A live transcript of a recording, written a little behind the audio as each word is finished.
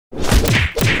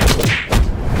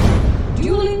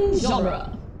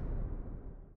genre.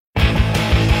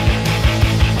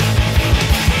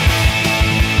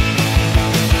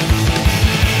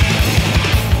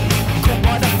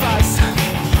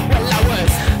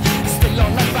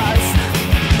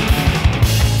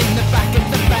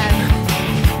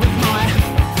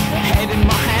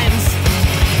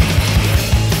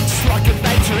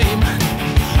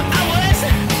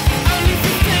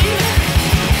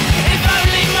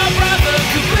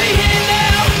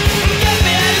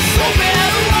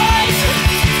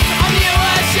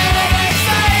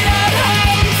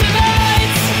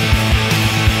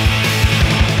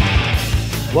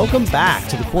 Welcome back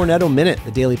to the Cornetto Minute,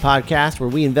 the daily podcast where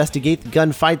we investigate the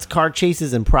gunfights, car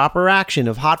chases, and proper action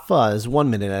of Hot Fuzz 1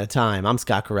 minute at a time. I'm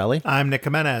Scott Corelli. I'm Nick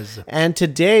Jimenez. And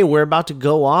today we're about to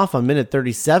go off on minute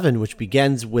 37, which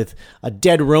begins with a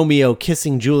dead Romeo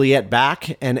kissing Juliet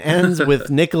back and ends with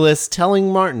Nicholas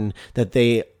telling Martin that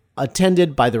they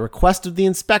attended by the request of the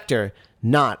inspector,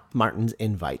 not Martin's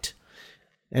invite.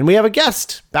 And we have a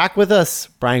guest back with us,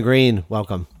 Brian Green.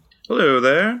 Welcome. Hello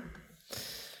there.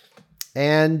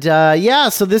 And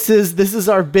so this is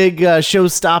our big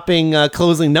show-stopping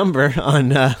closing number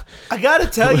on. I gotta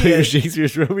tell you,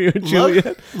 Shakespeare's Romeo and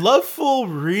Juliet. Loveful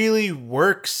really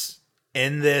works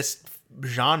in this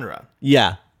genre.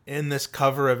 Yeah, in this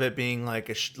cover of it being like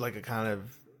a kind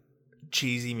of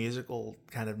cheesy musical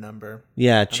kind of number.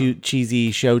 Yeah,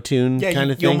 cheesy show tune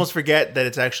kind of thing. You almost forget that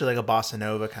it's actually like a bossa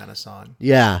nova kind of song.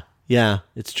 Yeah,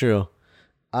 it's true.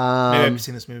 Maybe I've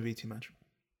seen this movie too much.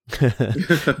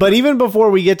 But even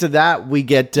before we get to that, we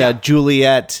get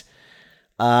Juliet.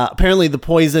 Apparently, the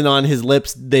poison on his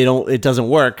lips it doesn't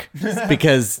work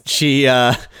because she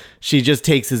just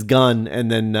takes his gun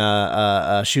and then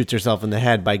shoots herself in the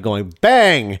head by going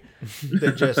bang.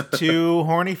 They're just too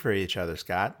horny for each other,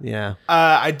 Scott. Yeah.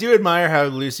 I do admire how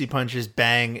Lucy Punch's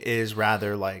bang is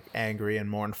rather like angry and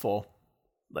mournful.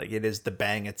 Like it is the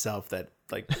bang itself that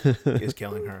like is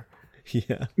killing her.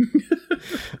 Yeah.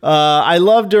 I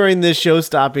love during this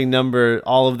show-stopping number,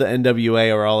 all of the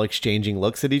NWA are all exchanging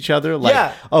looks at each other.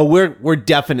 Like, oh, we're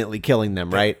definitely killing them,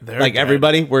 right? They're like dead.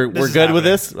 Everybody, we're good with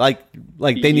this. Like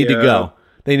they need to go.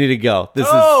 They need to go.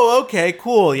 Okay,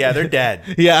 cool. Yeah, they're dead.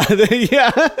 Yeah,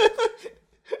 yeah.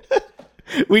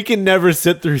 We can never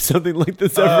sit through something like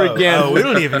this ever again. We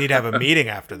don't even need to have a meeting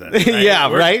after this. Right? Yeah,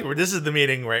 right. This is the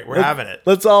meeting, right? We're having it.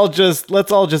 Let's all just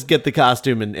get the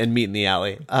costume and meet in the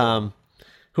alley.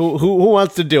 Who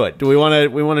wants to do it? Do we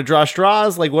want to draw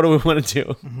straws? Like, what do we want to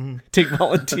do? Mm-hmm. Take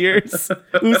volunteers?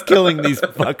 Who's killing these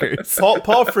fuckers?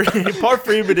 Paul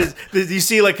Freeman is. You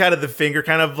see, like, kind of the finger,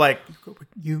 kind of like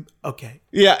you. Okay.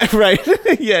 Yeah. Right.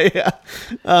 Yeah.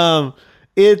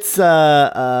 It's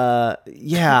I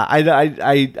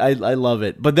love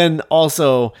it. But then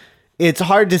also it's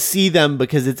hard to see them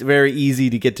because it's very easy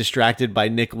to get distracted by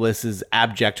Nicholas's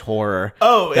abject horror.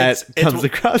 That comes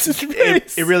across his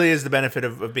face. It really is the benefit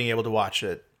of being able to watch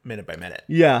it minute by minute.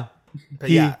 Yeah. But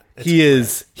he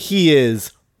is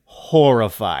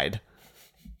horrified.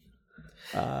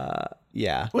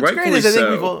 Yeah. What's great is I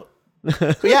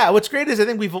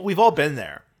think we've all been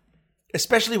there.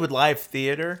 Especially with live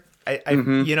theater.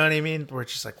 You know what I mean? We're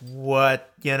just like,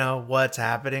 what's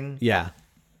happening? Yeah,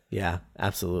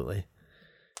 absolutely.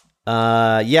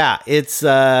 It's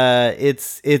I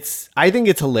think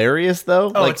it's hilarious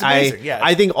though. Oh, it's amazing.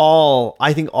 I think all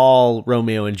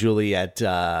Romeo and Juliet,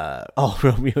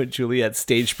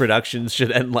 stage productions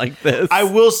should end like this. I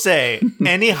will say,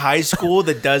 any high school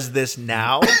that does this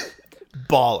now,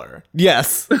 baller.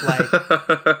 Yes. Like,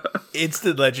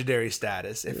 instant legendary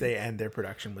status if they end their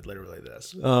production with literally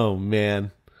this. Oh,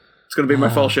 man. It's going to be my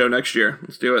fall show next year.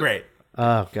 Let's do it. Great.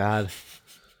 Oh, God.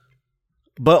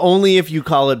 But only if you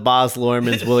call it Baz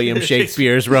Luhrmann's William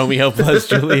Shakespeare's Romeo plus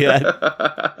Juliet.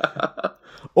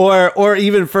 Or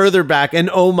even further back, an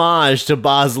homage to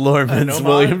Baz Luhrmann's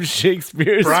William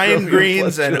Shakespeare's Brian Romeo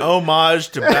Green's an homage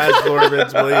to Baz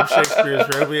Luhrmann's William Shakespeare's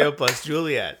Romeo plus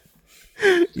Juliet.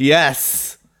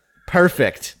 Yes.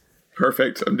 Perfect.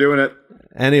 I'm doing it.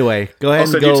 Anyway, go ahead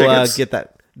and go get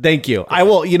that. Thank you. I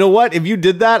will. You know what? If you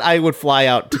did that, I would fly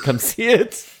out to come see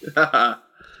it. That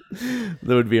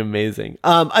would be amazing.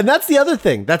 And that's the other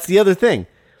thing.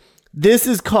 This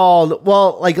is called,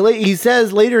 he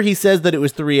says that it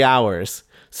was 3 hours.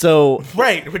 So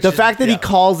right, the fact that he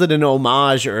calls it an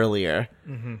homage earlier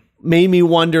made me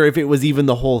wonder if it was even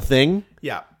the whole thing.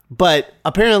 Yeah. But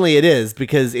apparently it is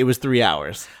because it was 3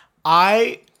 hours.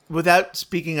 Without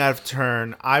speaking out of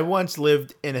turn, I once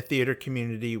lived in a theater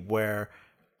community where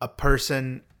a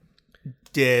person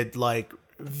did like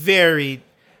very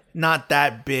not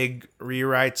that big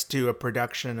rewrites to a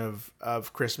production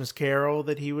of Christmas Carol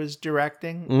that he was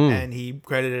directing, and he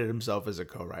credited himself as a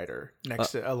co-writer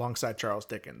alongside Charles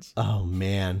Dickens. Oh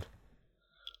man.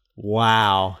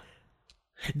 Wow.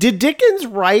 Did Dickens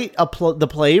write the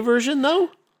play version though?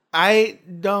 I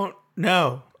don't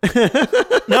know.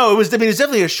 No, it was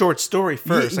definitely a short story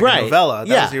first, like right. a novella. That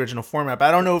Yeah. was the original format. But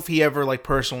I don't know if he ever like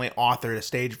personally authored a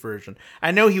stage version. I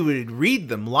know he would read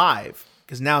them live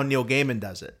because now Neil Gaiman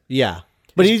does it. Yeah.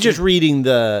 But he's just reading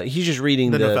the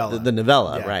novella. The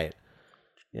novella, Yeah. right?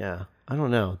 Yeah. I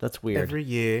don't know. That's weird. Every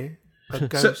year, a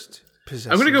ghost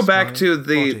possesses I'm going to go back my to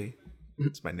the. body.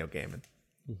 It's by Neil Gaiman.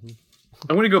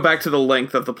 I'm going to go back to the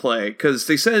length of the play because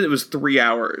they said it was 3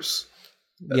 hours.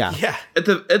 Yeah. Yeah.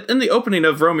 In the opening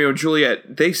of Romeo and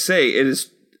Juliet, they say it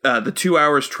is the 2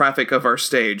 hours traffic of our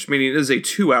stage, meaning it is a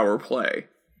 2-hour play.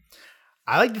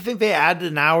 I like to think they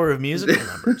added an hour of musical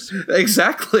numbers.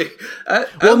 Exactly.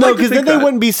 Well, no, because then they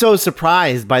wouldn't be so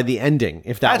surprised by the ending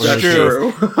if that That's was the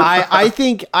true.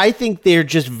 case. I think they're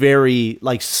just very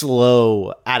like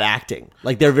slow at acting.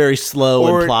 Like they're very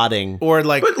slow in plotting. Or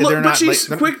like But, they're not she's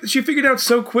like, quick. She figured out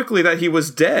so quickly that he was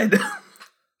dead.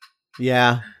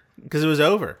 Yeah. because it was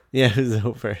over. Yeah, it was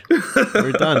over.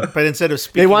 We're done. But instead of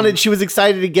speaking, She was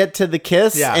excited to get to the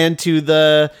kiss Yeah. and to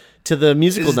the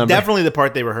musical this is number. definitely the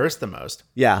part they rehearsed the most.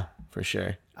 Yeah, for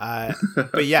sure.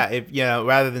 But yeah,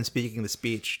 rather than speaking the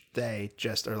speech, they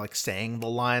just are like saying the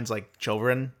lines like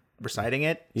children reciting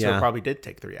it. So Yeah. it probably did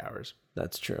take 3 hours.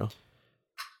 That's true.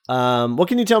 What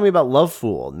can you tell me about Love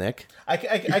Fool, Nick? I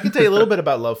can tell you a little bit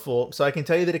about Love Fool. So I can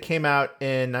tell you that it came out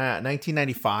in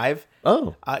 1995.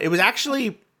 Oh, It was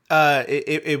actually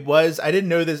it was, I didn't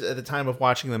know this at the time of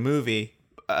watching the movie,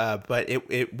 but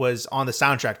it was on the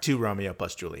soundtrack to Romeo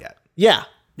plus Juliet. yeah.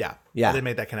 Yeah. They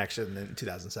made that connection in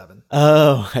 2007.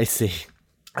 Oh, I see.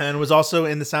 And it was also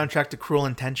in the soundtrack to Cruel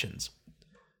Intentions.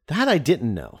 That I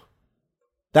didn't know.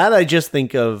 That I just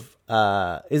think of.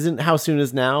 Isn't How Soon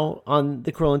Is Now on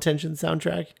the Cruel Intentions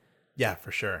soundtrack? Yeah,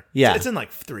 for sure. Yeah. It's in like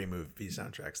 3 movie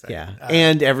soundtracks there. Yeah,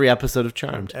 and every episode of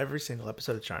Charmed. Every single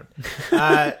episode of Charmed.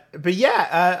 But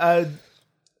yeah,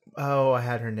 I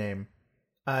had her name.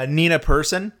 Nina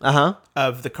Persson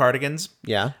of the Cardigans.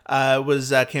 Yeah.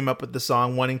 Came up with the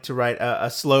song, wanting to write a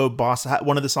slow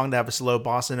wanted the song to have a slow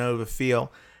bossa nova feel,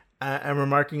 and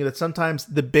remarking that sometimes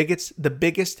the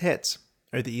biggest hits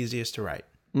are the easiest to write.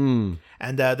 And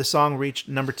the song reached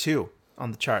number 2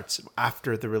 on the charts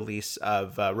after the release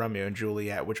of Romeo and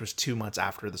Juliet, which was 2 months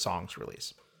after the song's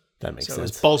release. That makes So sense. it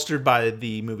was bolstered by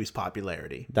the movie's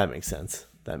popularity. That makes sense.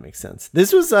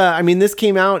 This was, this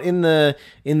came out in the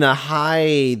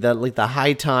high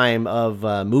time of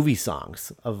movie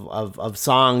songs, of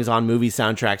songs on movie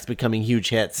soundtracks becoming huge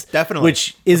hits. Definitely.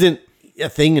 Which isn't a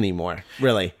thing anymore,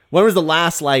 really. When was the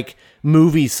last like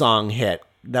movie song hit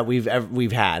that we've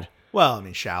had? Well, I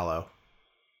mean, Shallow,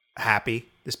 Happy,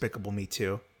 Despicable Me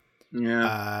Too.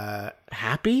 Yeah.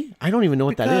 Happy? I don't even know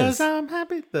what that is. I'm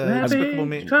happy. Despicable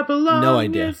Me. Clap along No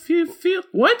idea. If you feel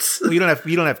what? Well, you don't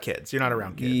have kids. You're not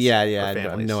around kids. Yeah, or I have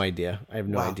families. no idea. I have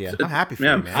no Wow. idea. I'm happy for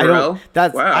Yeah, you, man. I don't. Pharrell?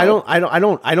 That's. Wow.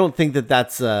 I don't think that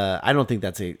that's. I don't think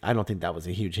that was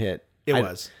a huge hit. It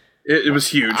was. It was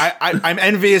huge. I'm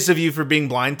envious of you for being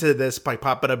blind to this, but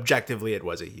objectively, it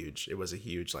was a huge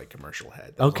like commercial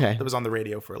hit. Okay. That was on the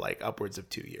radio for like upwards of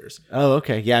 2 years. Oh,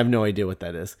 okay. Yeah, I have no idea what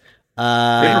that is.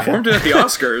 They performed it at the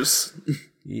Oscars.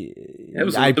 It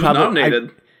was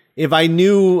nominated. If I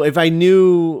knew, I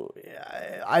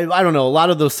don't know. A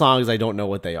lot of those songs, I don't know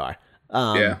what they are.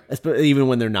 Even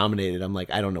when they're nominated, I'm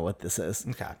like, I don't know what this is.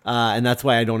 Okay. And that's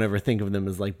why I don't ever think of them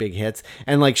as like big hits.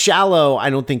 And like Shallow, I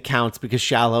don't think counts because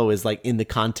Shallow is like in the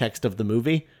context of the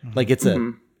movie. Like it's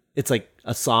like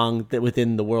a song that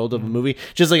within the world of a movie.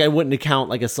 Just like I wouldn't account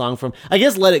like a song from, I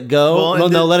guess, Let It Go.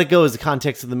 Well, Let It Go is the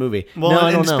context of the movie. Well, no,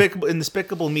 I don't know. in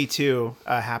Despicable Me Too,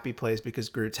 Happy plays because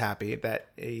Groot's happy that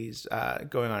he's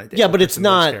going on a date. Yeah, with but it's Kristen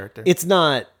Wiig's not. character. It's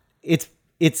not. It's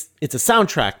a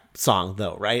soundtrack song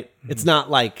though, right? It's not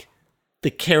like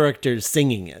the characters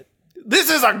singing it.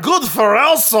 This is a good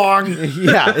Pharrell song.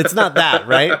 Yeah, it's not that,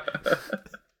 right?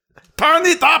 Turn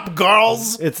it up,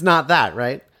 girls. It's not that,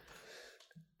 right?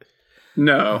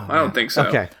 No, I don't think so.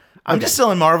 Okay. I'm just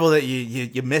still in marvel that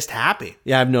you missed Happy.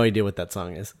 Yeah, I have no idea what that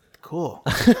song is. Cool.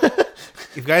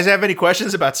 If you guys have any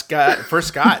questions about Scott,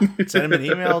 send him an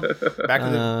email. Back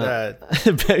to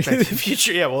Back to the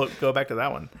Future. Yeah, we'll go back to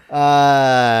that one.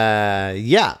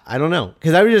 Yeah, I don't know,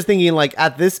 because I was just thinking like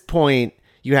at this point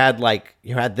you had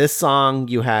this song,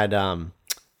 you had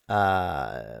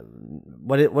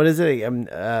what is it?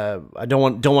 I don't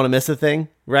want to miss a thing,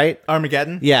 right?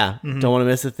 Armageddon. Yeah, don't want to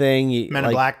miss a thing. Men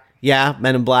in Black. Yeah,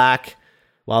 Men in Black.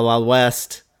 Wild Wild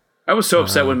West. I was so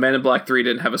upset when Men in Black 3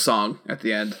 didn't have a song at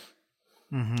the end.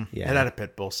 Yeah. It had a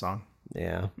Pitbull song,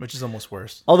 Yeah. which is almost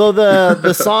worse. Although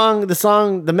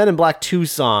the Men in Black 2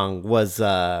 song was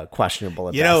questionable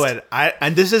at You best. know what?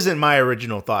 And this isn't my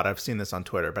original thought. I've seen this on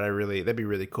Twitter, but that'd be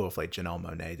really cool if like Janelle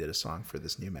Monáe did a song for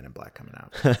this new Men in Black coming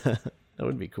out. That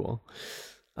would be cool.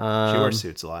 She wears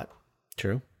suits a lot.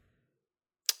 True.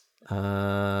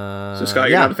 So Scott,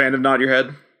 you're not a fan of Nod Your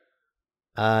Head?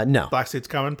 No. Black suits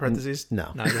coming, parentheses.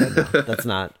 No. Not yet, no. That's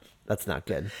not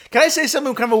good. Can I say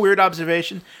something kind of a weird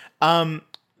observation? The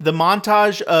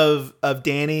montage of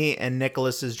Danny and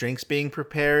Nicholas's drinks being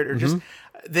prepared are just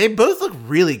they both look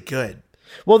really good.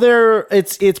 Well,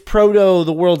 it's proto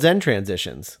the World's End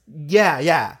transitions. Yeah.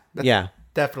 Yeah.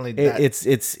 Definitely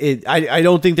that. I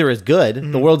don't think they're as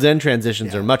good. The World's End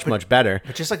transitions are much better.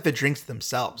 But just like the drinks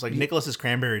themselves, like Nicholas's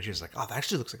cranberry juice, like, oh, that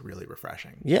actually looks like really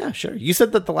refreshing. Yeah, sure. You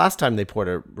said that the last time they poured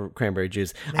a cranberry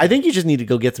juice. Man. I think you just need to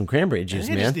go get some cranberry juice,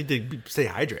 man. You just need to stay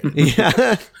hydrated.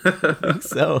 Yeah, I think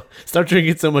so. Stop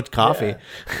drinking so much coffee.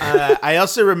 Yeah. I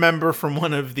also remember from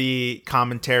one of the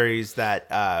commentaries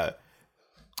that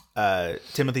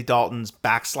Timothy Dalton's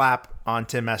backslap on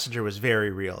Tim Messenger was very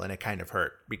real, and it kind of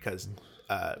hurt because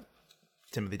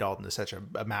Timothy Dalton is such a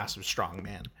massive, strong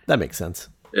man. That makes sense.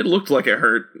 It looked like it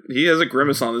hurt. He has a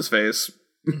grimace on his face.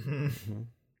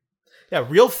 Yeah,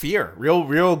 real fear.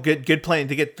 Real good playing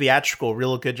to get theatrical.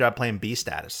 Real good job playing B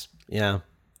status. Yeah.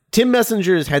 Tim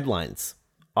Messenger's headlines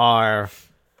are...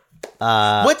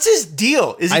 what's his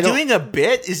deal? Is he doing a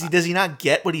bit? Does he not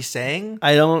get what he's saying?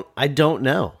 I don't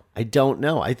know.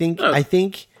 I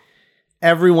think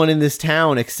everyone in this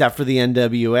town except for the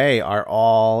NWA are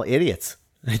all idiots.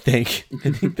 I think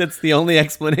that's the only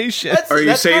explanation. Are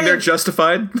you saying they're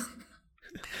justified?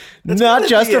 Not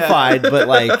justified, but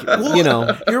like,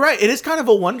 You're right. It is kind of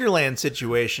a Wonderland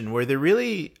situation where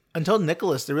until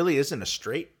Nicholas, there really isn't a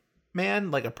straight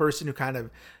man, like a person who kind of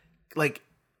like,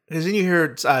 because then you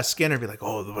hear Skinner be like,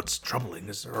 oh, what's troubling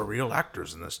is there are real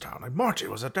actors in this town. Like Marty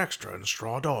was a Dexter in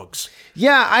Straw Dogs.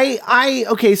 Yeah,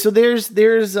 okay, so there's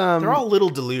they're all a little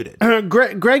diluted.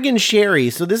 Greg and Sherry.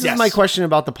 So this Yes. is my question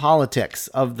about the politics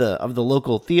of the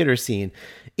local theater scene.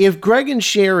 If Greg and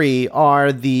Sherry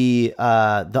are the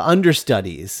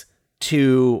understudies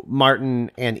to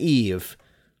Martin and Eve,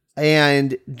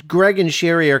 and Greg and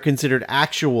Sherry are considered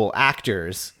actual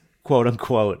actors, quote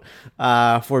unquote,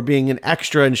 for being an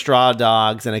extra in Straw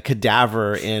Dogs and a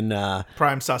cadaver in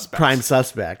Prime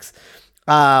Suspects.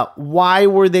 Why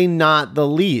were they not the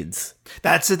leads?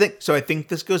 That's the thing. So I think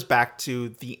this goes back to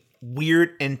the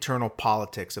weird internal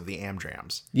politics of the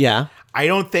Amdrams. Yeah.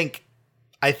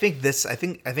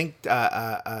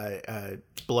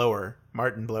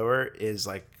 Martin Blower is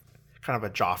like kind of a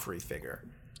Joffrey figure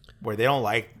where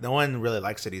no one really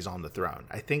likes that he's on the throne.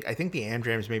 I think the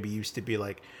Amdrams maybe used to be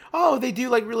like, oh, they do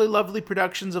like really lovely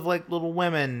productions of like Little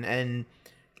Women and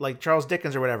like Charles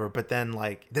Dickens or whatever. But then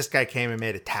like this guy came and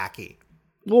made it tacky.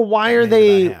 Well, why are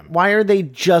they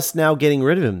just now getting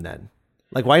rid of him then?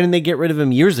 Like, why didn't they get rid of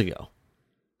him years ago?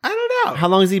 I don't know. How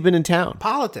long has he been in town?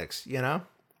 Politics,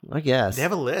 I guess. They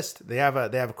have a list. They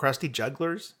have crusty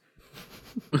jugglers.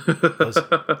 Those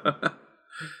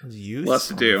youths Lots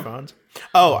to do. Phones.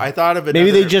 Oh, I thought of it.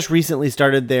 Maybe they just recently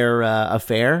started their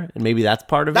affair, and maybe that's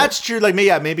part of it. That's true. Like,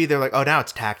 maybe they're like, oh, now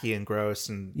it's tacky and gross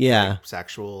and like,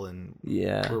 sexual and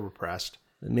we're repressed.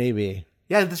 Maybe.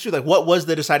 Yeah, that's true. Like, what was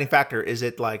the deciding factor? Is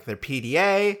it like their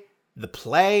PDA, the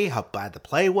play, how bad the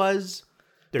play was?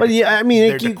 Their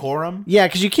decorum. Yeah,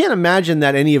 because you can't imagine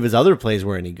that any of his other plays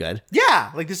were any good.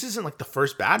 Yeah, like this isn't like the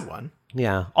first bad one.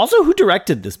 Yeah. Also, who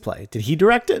directed this play? Did he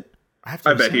direct it? I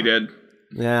bet he did.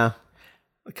 Yeah.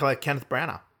 Like Kenneth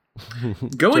Branagh.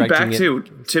 Going back to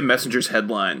Tim Messenger's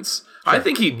headlines, sure. I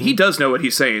think he does know what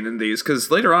he's saying in these,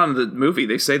 because later on in the movie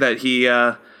they say that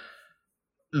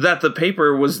that the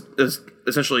paper is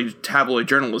essentially tabloid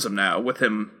journalism now with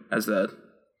him as the...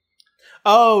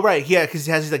 Oh, right. Yeah, because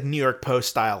he has these like New York Post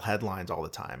style headlines all the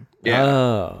time. Yeah.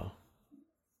 Oh.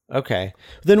 Okay.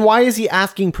 Then why is he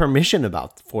asking permission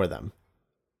for them?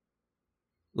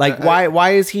 Like why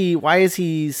is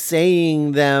he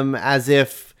saying them as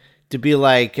if to be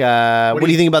like, what do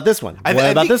you think about this one?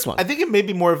 What about this one? I think it may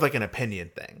be more of like an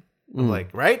opinion thing. Like,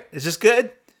 right? Is this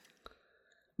good?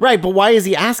 Right, but why is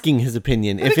he asking his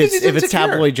opinion if it's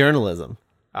tabloid journalism?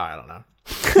 Oh, I don't know.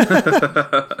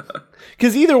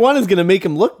 Because either one is going to make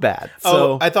him look bad.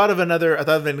 So. I thought of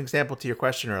an example to your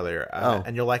question earlier,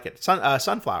 and you'll like it.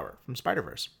 Sunflower from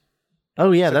Spider-Verse.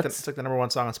 Oh yeah, it's like the number one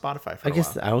song on Spotify. For a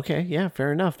while. Okay, yeah,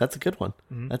 fair enough. That's a good one.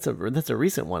 Mm-hmm. That's a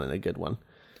recent one and a good one.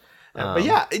 But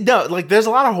yeah, no, like there's a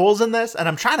lot of holes in this, and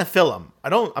I'm trying to fill them.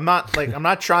 I'm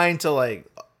not trying to like.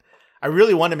 I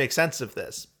really want to make sense of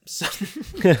this. So,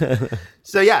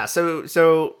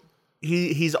 so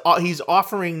he's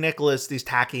offering Nicholas these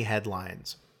tacky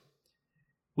headlines.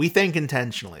 We think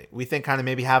intentionally. We think kind of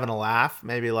maybe having a laugh,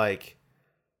 maybe like,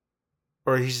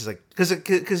 or he's just like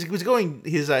because he was going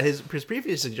his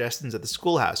previous suggestions at the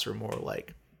schoolhouse were more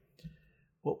like.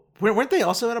 Well, weren't they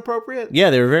also inappropriate?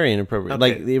 Yeah, they were very inappropriate.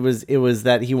 Okay. Like it was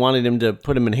that he wanted him to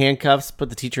put him in handcuffs, put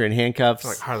the teacher in handcuffs,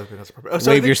 Like Harley Quinn, that's appropriate.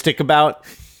 Oh, wave your stick about.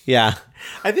 Yeah,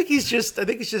 I think he's just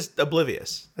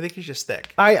oblivious. I think he's just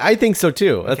thick. I think so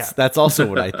too. Okay. That's also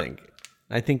what I think.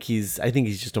 I think he's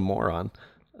just a moron.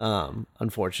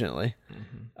 Unfortunately,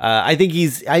 I think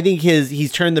he's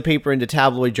turned the paper into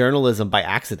tabloid journalism by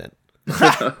accident.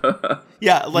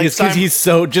 Yeah, like because he's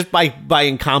so just by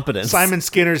incompetence. Simon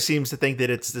Skinner seems to think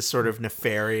that it's this sort of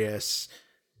nefarious,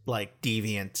 like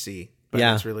deviancy, but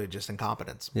it's really just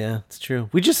incompetence. Yeah, it's true.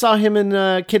 We just saw him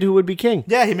in Kid Who Would Be King.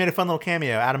 Yeah, he made a fun little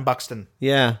cameo. Adam Buxton.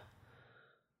 Yeah,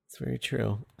 it's very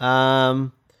true.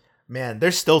 Man,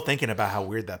 they're still thinking about how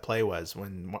weird that play was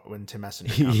when Tim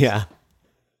Messenger comes. Yeah.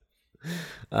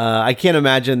 I can't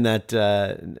imagine that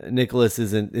Nicholas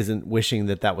isn't wishing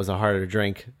that was a harder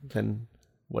drink than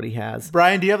what he has.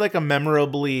 Brian, do you have like a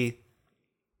memorably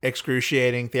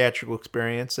excruciating theatrical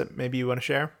experience that maybe you want to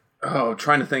share? Oh,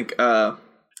 trying to think.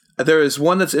 There is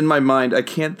one that's in my mind. I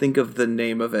can't think of the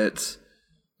name of it.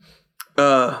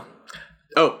 Yes.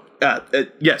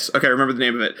 Okay, I remember the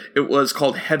name of it. It was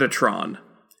called Hedatron.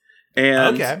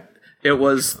 And it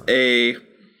was a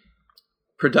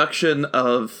production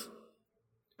of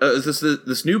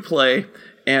this new play,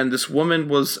 and this woman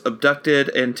was abducted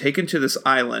and taken to this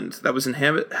island that was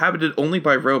inhabited only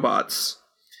by robots.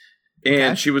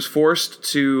 And she was forced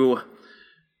to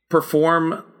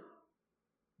perform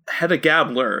Hedda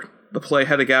Gabler, the play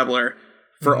Hedda Gabler,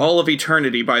 for all of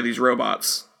eternity by these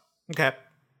robots. Okay.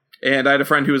 And I had a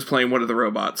friend who was playing one of the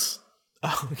robots.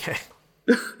 Oh, okay.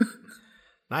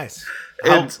 Nice.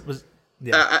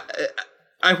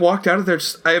 I walked out of there.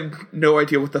 I have no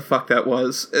idea what the fuck that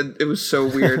was, and it was so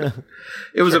weird.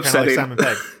 It was upsetting. Kind of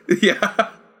like Simon Pegg. Yeah.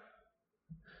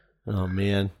 Oh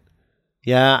man.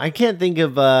 Yeah, I can't think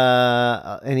of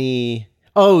any.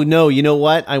 Oh no, you know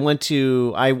what? I went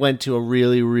to a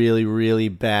really, really, really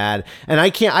bad, and I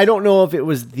don't know if it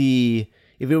was the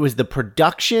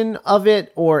production of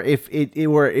it or if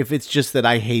it's just that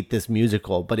I hate this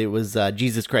musical, but it was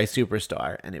Jesus Christ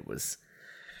Superstar, and it was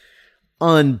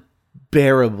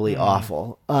unbearably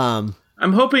awful. I'm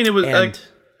hoping it was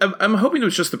I'm hoping it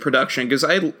was just the production, because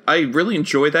I really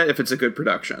enjoy that if it's a good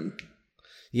production.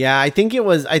 Yeah, I think it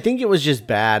was just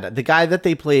bad. The guy that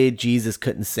they played Jesus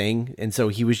couldn't sing, and so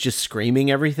he was just screaming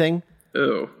everything.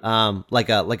 Oh. Like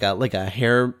a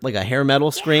hair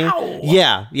metal scream. Ow.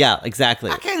 Yeah,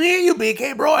 exactly. I can't hear you,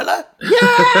 BK Broiler.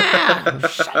 Yeah.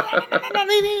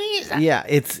 Yeah,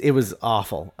 it was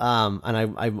awful. And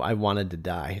I wanted to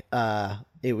die.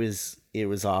 It was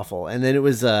awful. And then it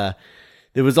was there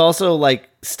was also like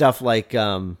stuff like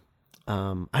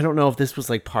I don't know if this was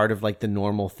like part of like the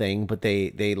normal thing, but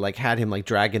they like had him like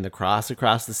dragging the cross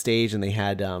across the stage, and they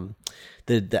had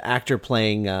the actor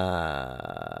playing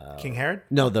King Herod?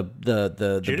 No, the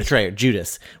betrayer,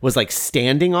 Judas, was like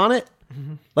standing on it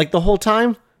like the whole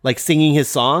time, like singing his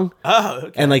song. Oh,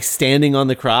 okay. And like standing on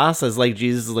the cross as like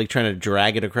Jesus is like trying to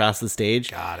drag it across the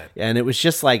stage. Got it. And it was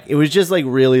just like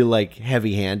really like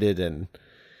heavy-handed, and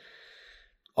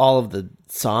all of the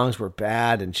songs were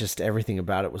bad, and just everything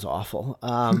about it was awful.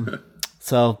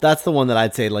 So that's the one that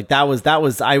I'd say like that was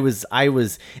I was,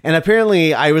 and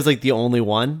apparently I was like the only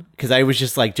one, because I was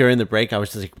just like during the break I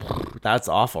was just like, that's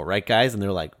awful, right guys? And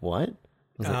they're like, what? I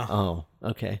was like, oh,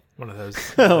 okay. One of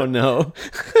those. Oh no.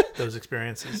 Those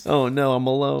experiences. Oh no, I'm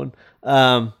alone.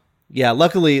 Yeah,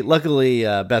 luckily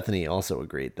Bethany also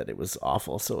agreed that it was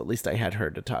awful, so at least I had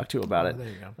her to talk to about it. There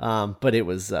you go. But it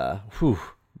was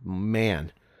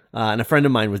man. And a friend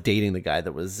of mine was dating the guy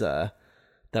that was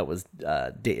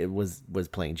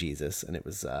playing Jesus, and it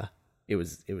was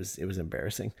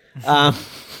embarrassing.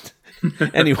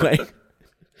 Anyway,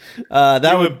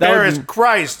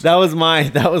 Christ.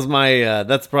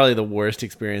 That's probably the worst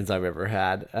experience I've ever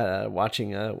had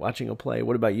watching a play.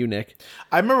 What about you, Nick?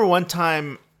 I remember one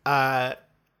time, I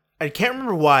can't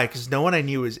remember why, because no one I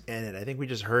knew was in it. I think we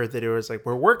just heard that it was like,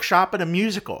 we're workshopping a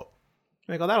musical.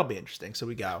 I'm like, oh, that'll be interesting. So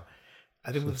we go.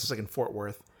 I think this was like in Fort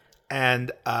Worth.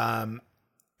 And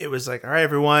it was like, all right,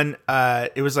 everyone.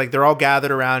 It was like they're all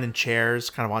gathered around in chairs,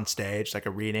 kind of on stage, like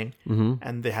a reading,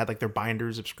 and they had like their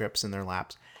binders of scripts in their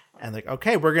laps, and like,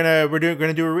 okay, we're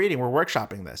gonna do a reading. We're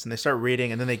workshopping this, and they start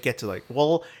reading, and then they get to like,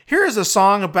 well, here's a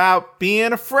song about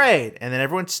being afraid, and then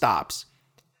everyone stops,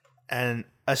 and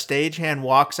a stagehand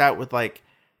walks out with like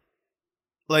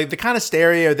the kind of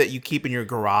stereo that you keep in your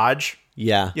garage.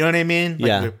 Yeah, you know what I mean?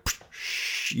 Like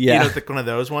yeah, like one of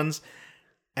those ones.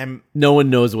 And no one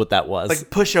knows what that was. Like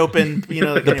push open,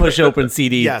 like the push open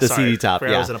CD, CD top.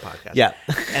 I was in a podcast. Yeah.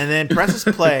 And then presses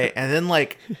play, and then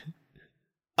like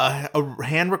a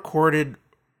hand recorded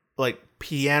like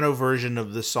piano version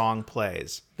of the song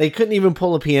plays. They couldn't even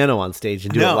pull a piano on stage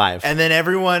and do it live. And then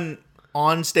everyone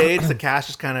on stage, the cast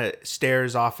just kind of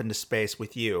stares off into space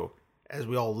with you as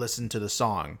we all listen to the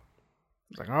song.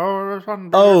 It's like,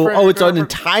 it's an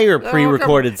entire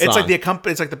pre-recorded song. It's like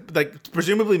it's like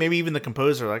presumably maybe even the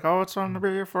composer, like, oh, it's on to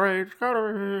be afraid,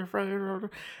 gotta be afraid.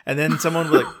 And then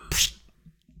someone would like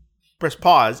press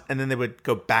pause, and then they would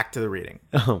go back to the reading.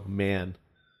 Oh man.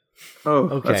 Oh,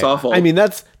 okay. That's awful. I mean,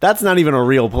 that's not even a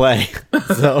real play.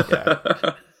 So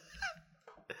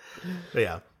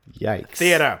yeah. Yikes.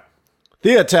 Theater.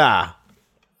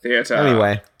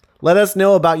 Anyway. Let us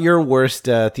know about your worst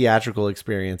theatrical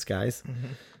experience, guys.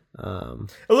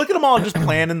 Look at them all just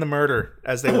planning the murder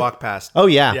as they walk past. Oh,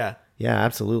 yeah. Yeah,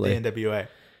 absolutely. The NWA.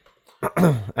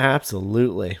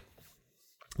 Absolutely.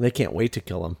 They can't wait to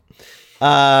kill him.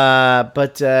 And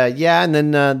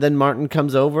then Martin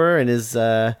comes over and is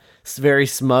very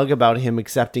smug about him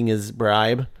accepting his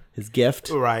bribe, his gift.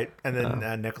 Right. And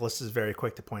then Nicholas is very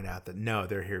quick to point out that, no,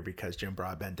 they're here because Jim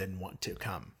Broadbent didn't want to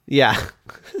come. Yeah.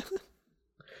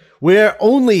 We're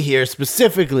only here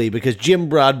specifically because Jim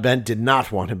Broadbent did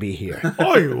not want to be here.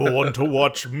 I want to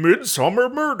watch Midsummer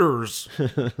Murders.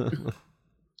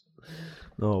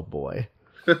 Oh, boy.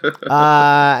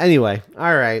 Anyway.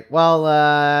 All right.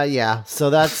 Well, yeah. So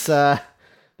that's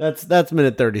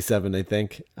minute 37, I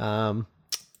think.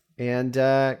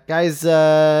 Guys,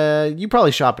 you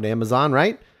probably shop at Amazon,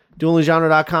 right?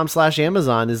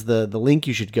 duelinggenre.com/Amazon is the link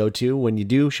you should go to when you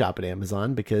do shop at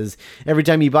Amazon, because every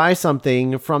time you buy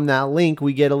something from that link,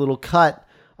 we get a little cut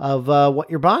of what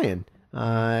you're buying.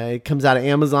 It comes out of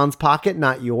Amazon's pocket,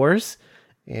 not yours.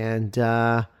 And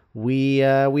we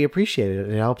appreciate it.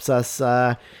 It helps us,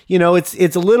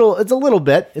 it's a little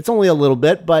bit, it's only a little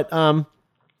bit, but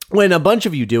when a bunch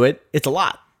of you do it, it's a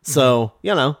lot. So,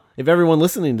 if everyone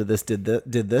listening to this did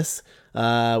this,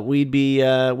 we'd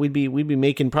be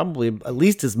making probably at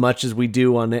least as much as we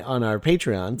do on our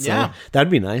Patreon. So that'd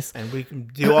be nice. And we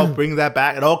can bring that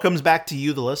back. It all comes back to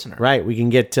you, the listener. Right. We can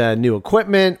get new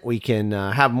equipment. We can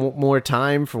have more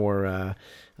time for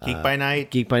Geek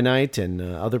by Night and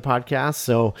other podcasts.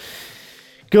 So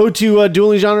go to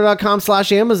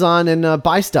duelinggenre.com/Amazon and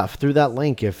buy stuff through that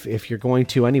link if you're going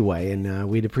to anyway, and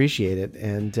we'd appreciate it.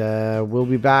 And we'll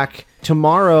be back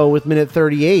tomorrow with minute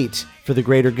 38 for the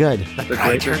greater good. The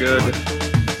greater good.